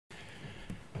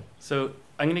So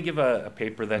I'm going to give a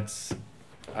paper that's,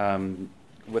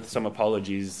 with some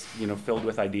apologies, filled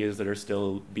with ideas that are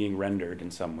still being rendered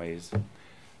in some ways.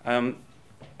 And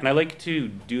I like to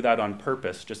do that on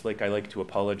purpose, just like I like to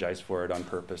apologize for it on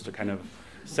purpose, to kind of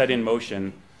set in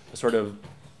motion a sort of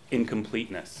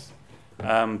incompleteness,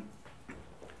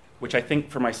 which I think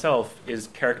for myself is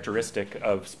characteristic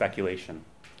of speculation.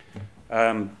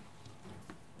 I'm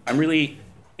really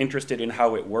interested in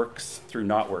how it works through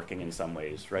not working in some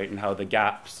ways, right? And how the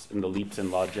gaps and the leaps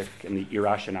in logic and the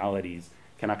irrationalities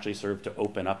can actually serve to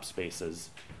open up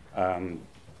spaces,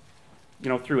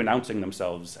 through announcing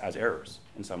themselves as errors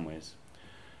in some ways.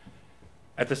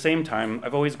 At the same time,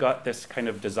 I've always got this kind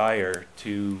of desire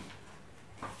to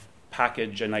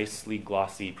package a nicely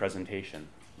glossy presentation,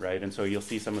 right? And so you'll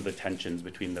see some of the tensions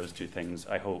between those two things,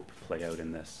 I hope, play out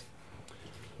in this.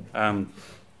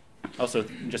 Also,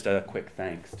 just a quick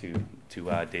thanks to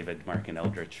David, Mark, and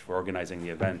Eldritch for organizing the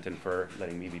event and for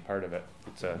letting me be part of it.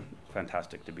 It's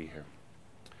fantastic to be here.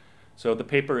 So the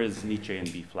paper is Nietzsche in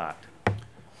B flat,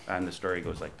 and the story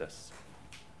goes like this.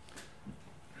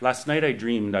 Last night I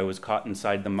dreamed I was caught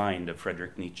inside the mind of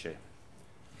Friedrich Nietzsche,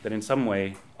 that in some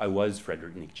way I was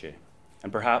Friedrich Nietzsche,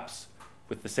 and perhaps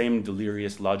with the same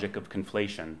delirious logic of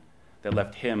conflation that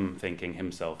left him thinking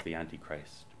himself the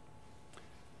Antichrist.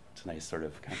 It's a nice sort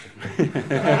of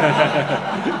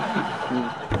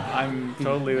I'm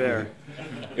totally there.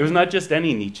 It was not just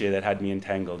any Nietzsche that had me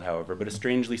entangled, however, but a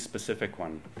strangely specific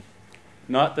one.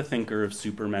 Not the thinker of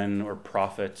supermen or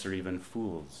prophets or even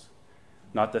fools.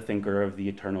 Not the thinker of the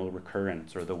eternal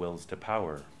recurrence or the wills to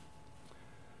power.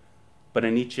 But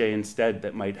a Nietzsche instead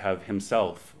that might have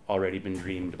himself already been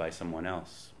dreamed by someone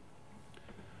else.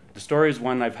 The story is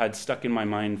one I've had stuck in my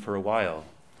mind for a while,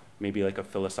 maybe like a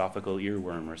philosophical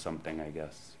earworm or something, I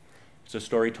guess. It's a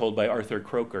story told by Arthur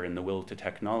Croker in The Will to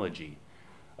Technology,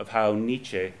 of how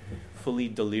Nietzsche, fully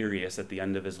delirious at the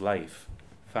end of his life,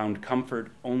 found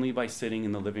comfort only by sitting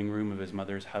in the living room of his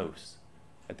mother's house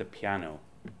at the piano,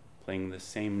 playing the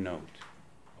same note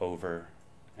over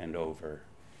and over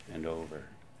and over.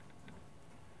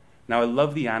 Now, I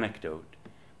love the anecdote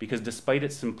because despite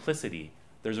its simplicity,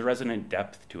 there's a resonant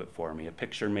depth to it for me, a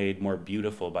picture made more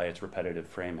beautiful by its repetitive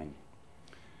framing.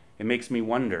 It makes me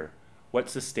wonder what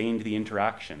sustained the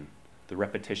interaction, the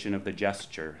repetition of the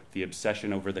gesture, the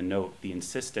obsession over the note, the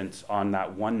insistence on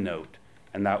that one note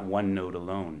and that one note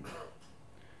alone.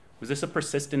 Was this a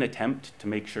persistent attempt to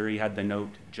make sure he had the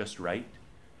note just right,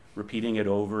 repeating it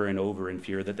over and over in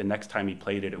fear that the next time he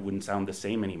played it, it wouldn't sound the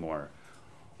same anymore,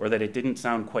 or that it didn't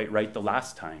sound quite right the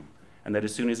last time, and that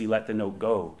as soon as he let the note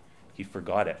go, he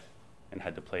forgot it and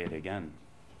had to play it again?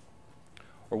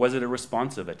 Or was it a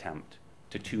responsive attempt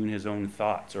to tune his own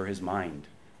thoughts or his mind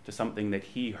to something that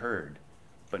he heard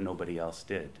but nobody else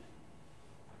did?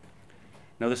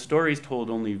 Now, the story is told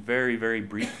only very, very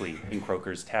briefly in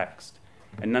Croker's text,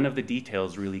 and none of the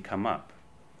details really come up.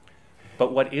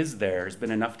 But what is there has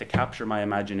been enough to capture my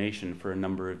imagination for a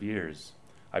number of years.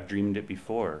 I've dreamed it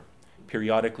before,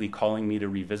 periodically calling me to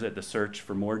revisit the search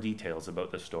for more details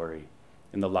about the story,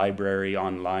 in the library,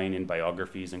 online, in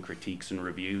biographies and critiques and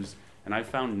reviews, and I've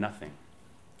found nothing.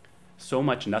 So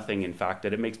much nothing, in fact,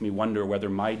 that it makes me wonder whether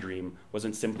my dream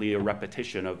wasn't simply a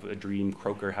repetition of a dream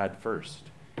Croker had first,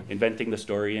 inventing the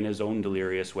story in his own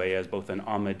delirious way as both an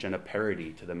homage and a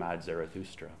parody to the mad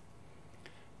Zarathustra.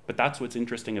 But that's what's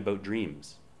interesting about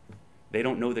dreams. They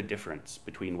don't know the difference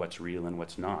between what's real and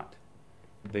what's not.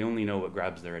 They only know what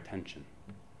grabs their attention.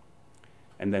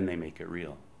 And then they make it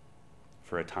real,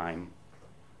 for a time,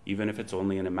 even if it's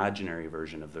only an imaginary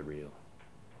version of the real.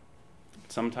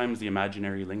 Sometimes the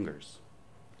imaginary lingers,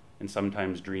 and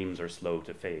sometimes dreams are slow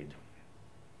to fade.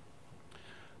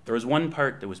 There was one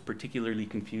part that was particularly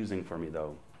confusing for me,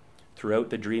 though. Throughout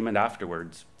the dream and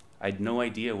afterwards, I had no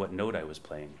idea what note I was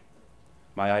playing.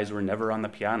 My eyes were never on the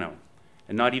piano,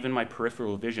 and not even my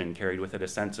peripheral vision carried with it a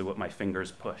sense of what my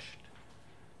fingers pushed.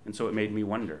 And so it made me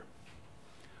wonder,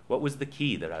 what was the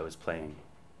key that I was playing?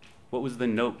 What was the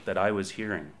note that I was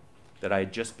hearing, that I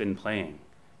had just been playing,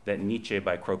 that Nietzsche,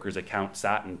 by Croker's account,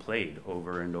 sat and played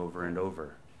over and over and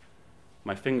over?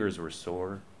 My fingers were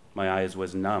sore, my eyes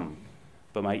was numb,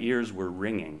 but my ears were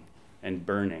ringing and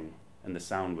burning, and the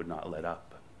sound would not let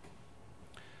up.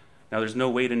 Now, there's no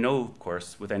way to know, of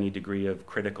course, with any degree of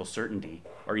critical certainty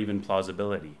or even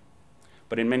plausibility.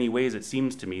 But in many ways, it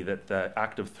seems to me that the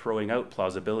act of throwing out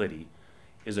plausibility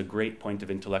is a great point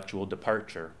of intellectual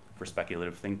departure for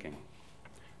speculative thinking.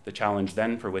 The challenge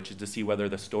then for which is to see whether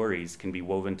the stories can be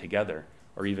woven together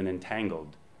or even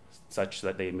entangled, such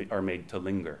that they are made to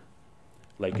linger.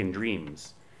 Like in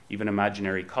dreams, even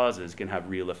imaginary causes can have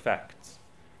real effects,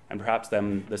 and perhaps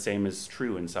the same is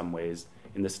true in some ways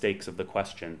in the stakes of the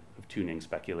question of tuning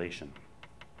speculation.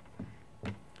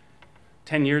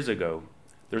 10 years ago,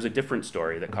 there was a different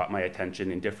story that caught my attention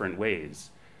in different ways,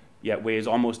 yet ways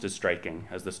almost as striking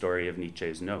as the story of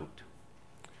Nietzsche's note.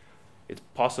 It's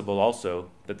possible also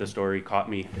that the story caught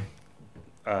my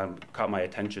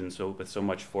attention with so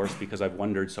much force because I've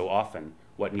wondered so often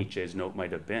what Nietzsche's note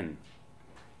might have been.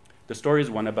 The story is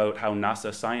one about how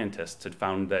NASA scientists had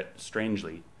found that,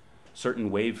 strangely,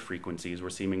 certain wave frequencies were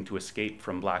seeming to escape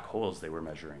from black holes they were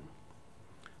measuring.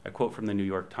 A quote from the New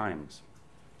York Times.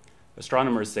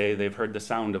 Astronomers say they've heard the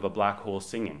sound of a black hole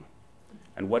singing,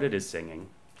 and what it is singing,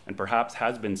 and perhaps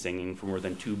has been singing for more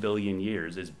than 2 billion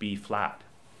years, is B flat.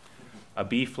 A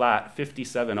B flat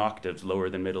 57 octaves lower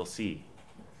than middle C.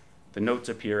 The notes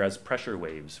appear as pressure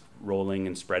waves, rolling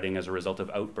and spreading as a result of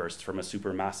outbursts from a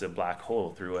supermassive black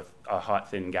hole through a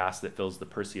hot, thin gas that fills the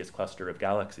Perseus cluster of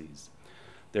galaxies.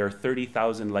 They are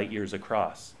 30,000 light years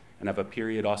across and have a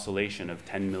period oscillation of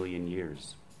 10 million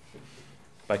years.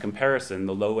 By comparison,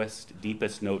 the lowest,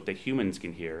 deepest note that humans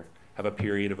can hear have a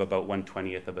period of about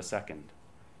 1/20th of a second.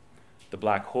 The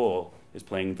black hole is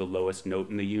playing the lowest note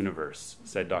in the universe,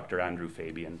 said Dr. Andrew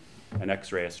Fabian, an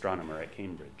X-ray astronomer at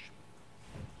Cambridge.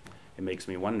 It makes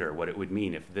me wonder what it would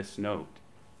mean if this note,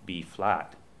 B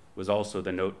flat, was also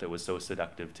the note that was so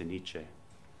seductive to Nietzsche.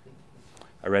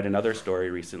 I read another story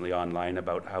recently online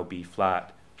about how B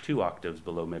flat, 2 octaves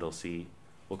below middle C,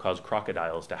 will cause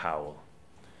crocodiles to howl.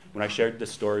 When I shared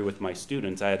this story with my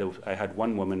students, I had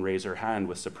one woman raise her hand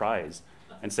with surprise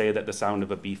and say that the sound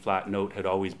of a B flat note had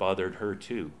always bothered her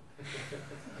too.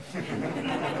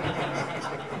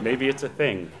 Maybe it's a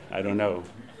thing, I don't know.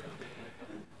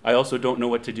 I also don't know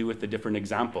what to do with the different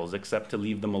examples except to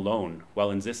leave them alone while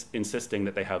insisting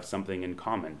that they have something in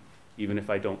common, even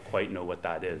if I don't quite know what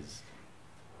that is.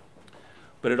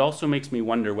 But it also makes me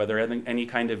wonder whether any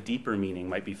kind of deeper meaning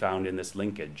might be found in this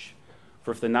linkage.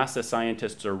 For if the NASA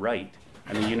scientists are right,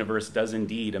 and the universe does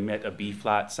indeed emit a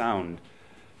B-flat sound,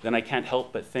 then I can't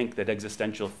help but think that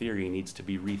existential theory needs to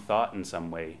be rethought in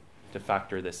some way to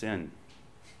factor this in.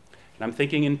 And I'm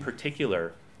thinking in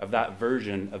particular of that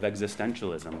version of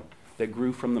existentialism that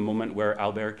grew from the moment where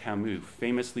Albert Camus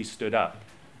famously stood up,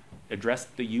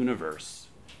 addressed the universe,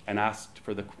 and asked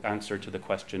for the answer to the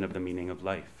question of the meaning of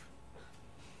life.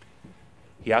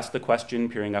 He asked the question,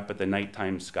 peering up at the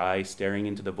nighttime sky, staring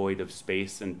into the void of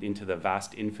space and into the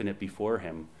vast infinite before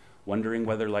him, wondering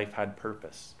whether life had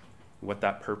purpose, what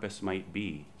that purpose might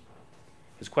be.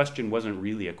 His question wasn't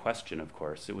really a question, of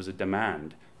course. It was a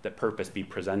demand that purpose be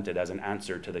presented as an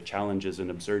answer to the challenges and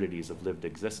absurdities of lived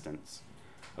existence,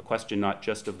 a question not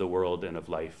just of the world and of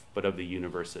life, but of the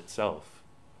universe itself.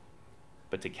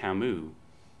 But to Camus,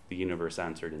 the universe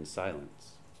answered in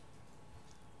silence.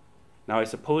 Now, I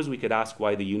suppose we could ask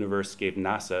why the universe gave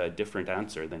NASA a different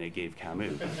answer than it gave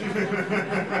Camus.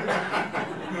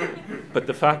 But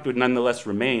the fact would nonetheless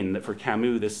remain that for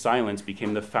Camus, this silence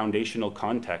became the foundational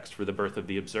context for the birth of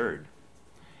the absurd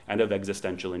and of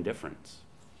existential indifference.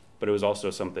 But it was also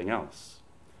something else.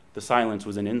 The silence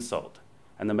was an insult,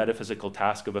 and the metaphysical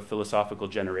task of a philosophical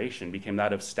generation became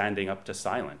that of standing up to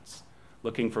silence,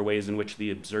 looking for ways in which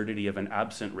the absurdity of an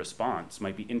absent response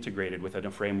might be integrated within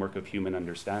a framework of human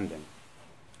understanding.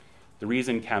 The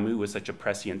reason Camus was such a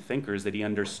prescient thinker is that he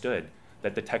understood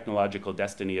that the technological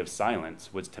destiny of silence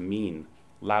was to mean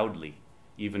loudly,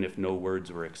 even if no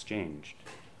words were exchanged.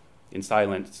 In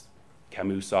silence,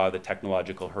 Camus saw the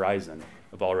technological horizon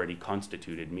of already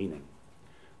constituted meaning,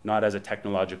 not as a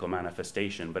technological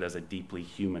manifestation, but as a deeply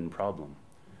human problem.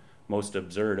 Most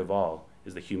absurd of all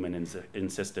is the human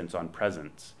insistence on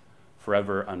presence,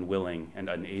 forever unwilling and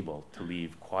unable to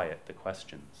leave quiet the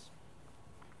questions.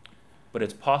 But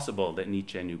it's possible that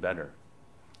Nietzsche knew better,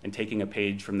 and taking a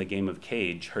page from the game of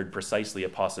Cage, heard precisely a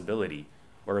possibility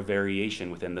or a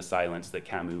variation within the silence that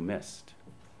Camus missed.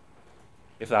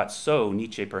 If that's so,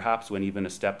 Nietzsche perhaps went even a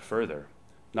step further,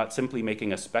 not simply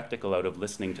making a spectacle out of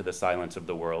listening to the silence of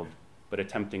the world, but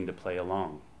attempting to play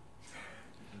along.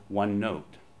 One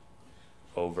note,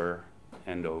 over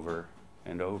and over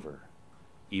and over,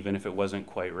 even if it wasn't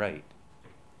quite right,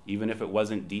 even if it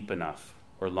wasn't deep enough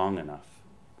or long enough,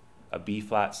 a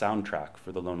B-flat soundtrack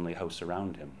for the lonely house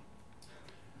around him.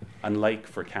 Unlike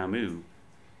for Camus,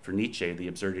 for Nietzsche, the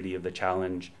absurdity of the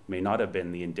challenge may not have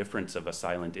been the indifference of a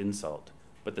silent insult,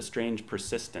 but the strange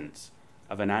persistence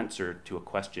of an answer to a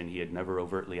question he had never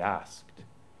overtly asked,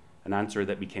 an answer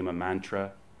that became a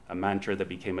mantra that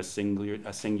became a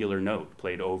singular note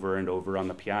played over and over on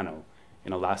the piano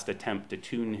in a last attempt to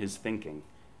tune his thinking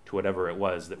to whatever it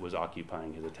was that was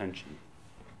occupying his attention.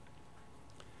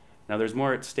 Now, there's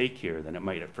more at stake here than it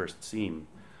might at first seem.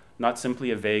 not simply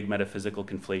a vague metaphysical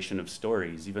conflation of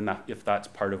stories, even if that's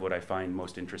part of what I find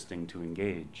most interesting to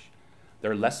engage.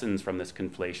 There are lessons from this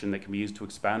conflation that can be used to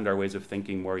expand our ways of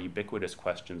thinking more ubiquitous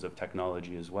questions of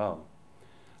technology as well.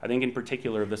 I think in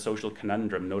particular of the social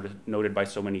conundrum noted by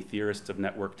so many theorists of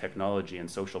network technology and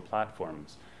social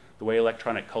platforms, the way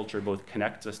electronic culture both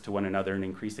connects us to one another in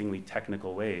increasingly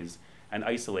technical ways and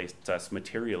isolates us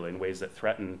materially in ways that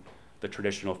threaten the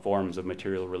traditional forms of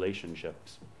material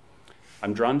relationships.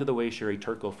 I'm drawn to the way Sherry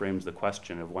Turkle frames the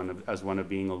question as one of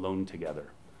being alone together,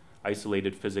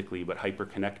 isolated physically but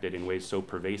hyper-connected in ways so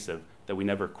pervasive that we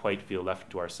never quite feel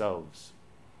left to ourselves.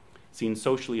 Seen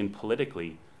socially and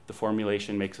politically, the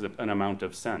formulation makes an amount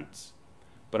of sense,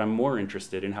 but I'm more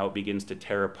interested in how it begins to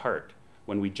tear apart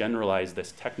when we generalize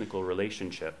this technical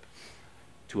relationship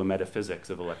to a metaphysics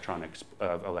of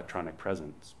electronic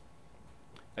presence.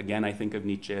 Again, I think of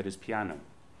Nietzsche at his piano,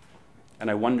 and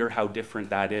I wonder how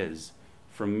different that is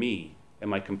from me and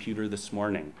my computer this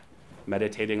morning,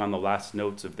 meditating on the last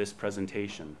notes of this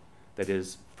presentation,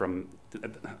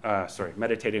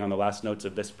 meditating on the last notes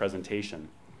of this presentation,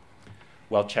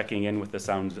 while checking in with the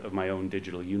sounds of my own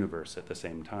digital universe at the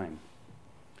same time.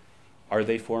 Are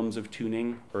they forms of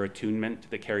tuning or attunement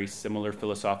that carry similar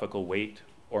philosophical weight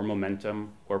or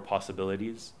momentum or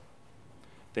possibilities?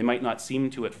 They might not seem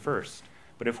to at first,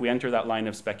 but if we enter that line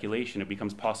of speculation, it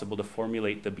becomes possible to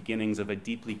formulate the beginnings of a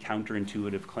deeply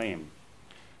counterintuitive claim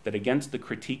that against the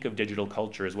critique of digital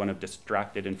culture as one of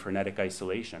distracted and frenetic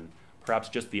isolation, perhaps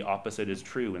just the opposite is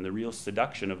true, and the real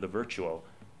seduction of the virtual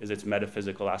is its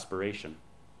metaphysical aspiration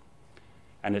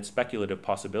and its speculative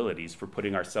possibilities for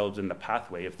putting ourselves in the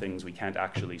pathway of things we can't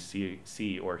actually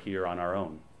see or hear on our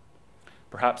own.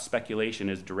 Perhaps speculation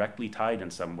is directly tied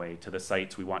in some way to the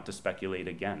sites we want to speculate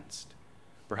against.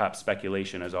 Perhaps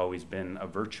speculation has always been a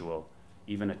virtual,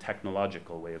 even a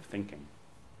technological way of thinking.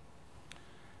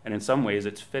 And in some ways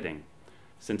it's fitting,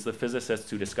 since the physicists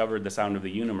who discovered the sound of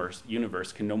the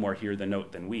universe can no more hear the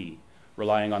note than we,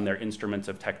 relying on their instruments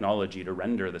of technology to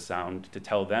render the sound, to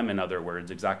tell them, in other words,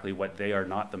 exactly what they are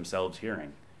not themselves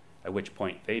hearing, at which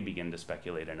point they begin to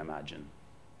speculate and imagine.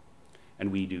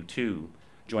 And we do too,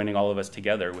 joining all of us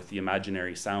together with the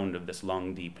imaginary sound of this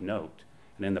long, deep note,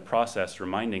 and in the process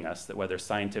reminding us that whether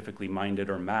scientifically minded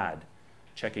or mad,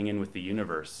 checking in with the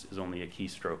universe is only a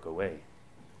keystroke away.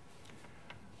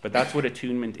 But that's what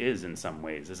attunement is in some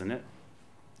ways, isn't it?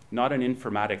 Not an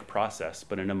informatic process,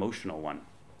 but an emotional one.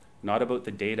 Not about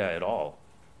the data at all,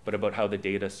 but about how the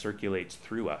data circulates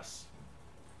through us.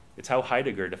 It's how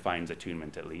Heidegger defines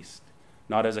attunement, at least,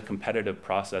 not as a competitive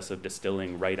process of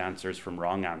distilling right answers from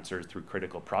wrong answers through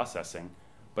critical processing,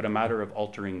 but a matter of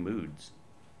altering moods.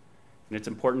 And it's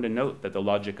important to note that the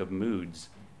logic of moods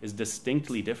is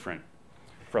distinctly different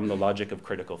from the logic of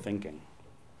critical thinking.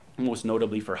 Most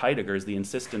notably for Heidegger is the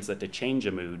insistence that to change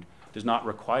a mood does not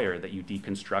require that you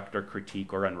deconstruct or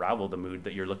critique or unravel the mood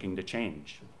that you're looking to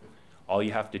change. All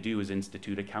you have to do is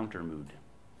institute a counter mood.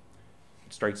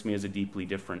 It strikes me as a deeply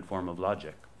different form of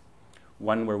logic,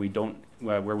 one where we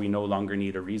no longer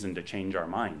need a reason to change our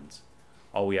minds.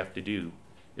 All we have to do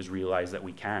is realize that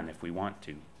we can if we want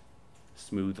to.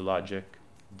 Smooth logic,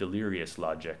 delirious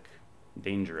logic,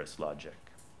 dangerous logic.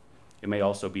 It may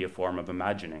also be a form of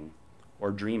imagining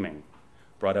or dreaming,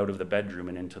 brought out of the bedroom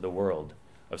and into the world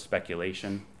of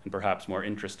speculation, and perhaps more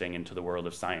interesting, into the world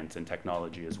of science and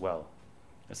technology as well.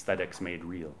 Aesthetics made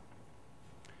real.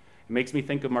 It makes me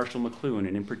think of Marshall McLuhan,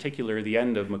 and in particular the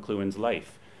end of McLuhan's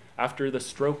life, after the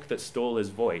stroke that stole his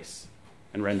voice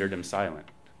and rendered him silent.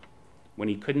 When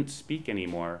he couldn't speak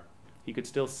anymore, he could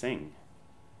still sing.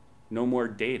 No more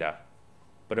data,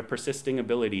 but a persisting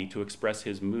ability to express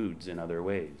his moods in other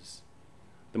ways.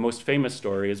 The most famous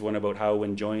story is one about how,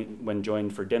 when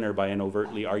joined for dinner by an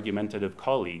overtly argumentative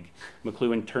colleague,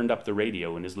 McLuhan turned up the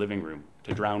radio in his living room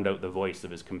to drown out the voice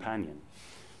of his companion,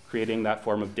 creating that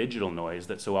form of digital noise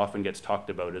that so often gets talked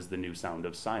about as the new sound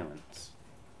of silence.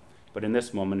 But in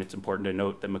this moment, it's important to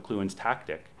note that McLuhan's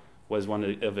tactic was one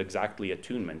of exactly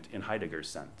attunement in Heidegger's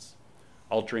sense,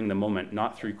 altering the moment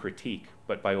not through critique,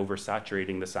 but by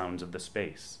oversaturating the sounds of the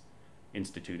space,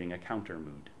 instituting a counter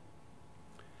mood.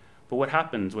 But what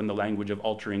happens when the language of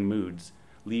altering moods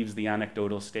leaves the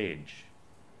anecdotal stage?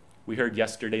 We heard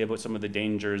yesterday about some of the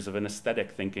dangers of an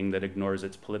aesthetic thinking that ignores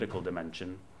its political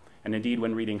dimension. And indeed,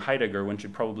 when reading Heidegger, one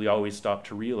should probably always stop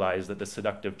to realize that the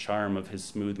seductive charm of his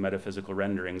smooth metaphysical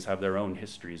renderings have their own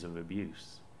histories of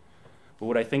abuse. But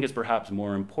what I think is perhaps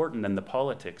more important than the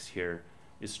politics here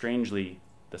is, strangely,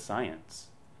 the science.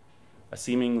 A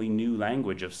seemingly new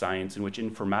language of science in which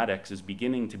informatics is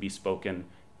beginning to be spoken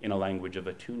in a language of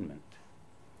attunement.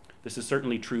 This is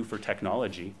certainly true for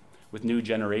technology, with new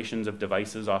generations of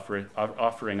devices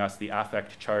offering us the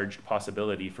affect-charged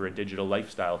possibility for a digital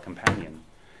lifestyle companion,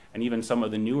 and even some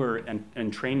of the newer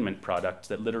entrainment products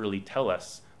that literally tell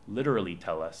us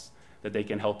that they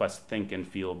can help us think and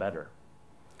feel better.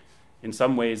 In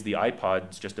some ways, the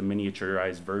iPod's just a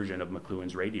miniaturized version of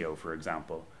McLuhan's radio, for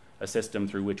example, a system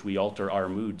through which we alter our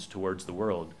moods towards the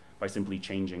world by simply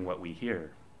changing what we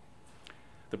hear.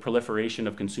 The proliferation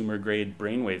of consumer-grade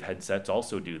brainwave headsets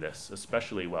also do this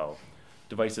especially well.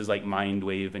 Devices like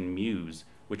Mindwave and Muse,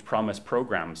 which promise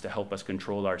programs to help us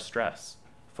control our stress,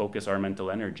 focus our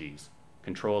mental energies,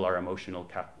 control our emotional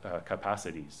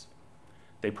capacities.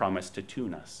 They promise to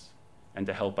tune us and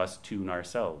to help us tune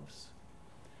ourselves.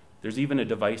 There's even a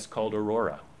device called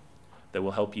Aurora that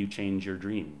will help you change your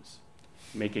dreams,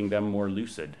 making them more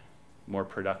lucid, more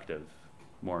productive,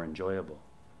 more enjoyable.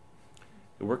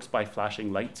 It works by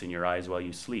flashing lights in your eyes while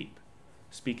you sleep,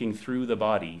 speaking through the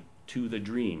body to the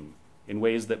dream in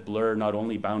ways that blur not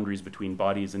only boundaries between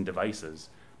bodies and devices,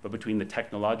 but between the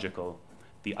technological,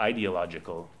 the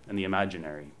ideological, and the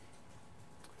imaginary.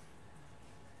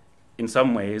 In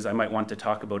some ways, I might want to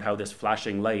talk about how this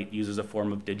flashing light uses a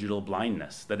form of digital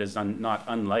blindness that is not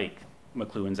unlike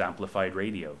McLuhan's amplified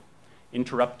radio,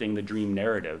 interrupting the dream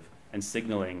narrative and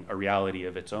signaling a reality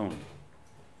of its own.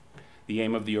 The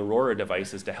aim of the Aurora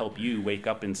device is to help you wake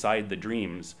up inside the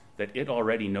dreams that it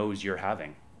already knows you're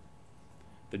having,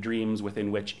 the dreams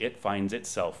within which it finds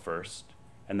itself first,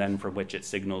 and then from which it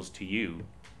signals to you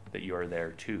that you're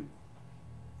there too.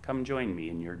 Come join me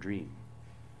in your dream.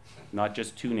 Not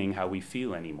just tuning how we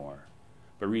feel anymore,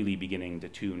 but really beginning to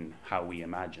tune how we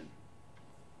imagine.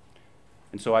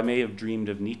 And so I may have dreamed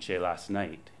of Nietzsche last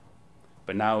night,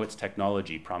 but now it's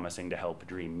technology promising to help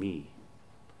dream me.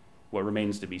 What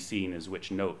remains to be seen is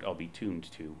which note I'll be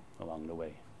tuned to along the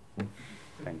way.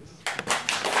 Thanks.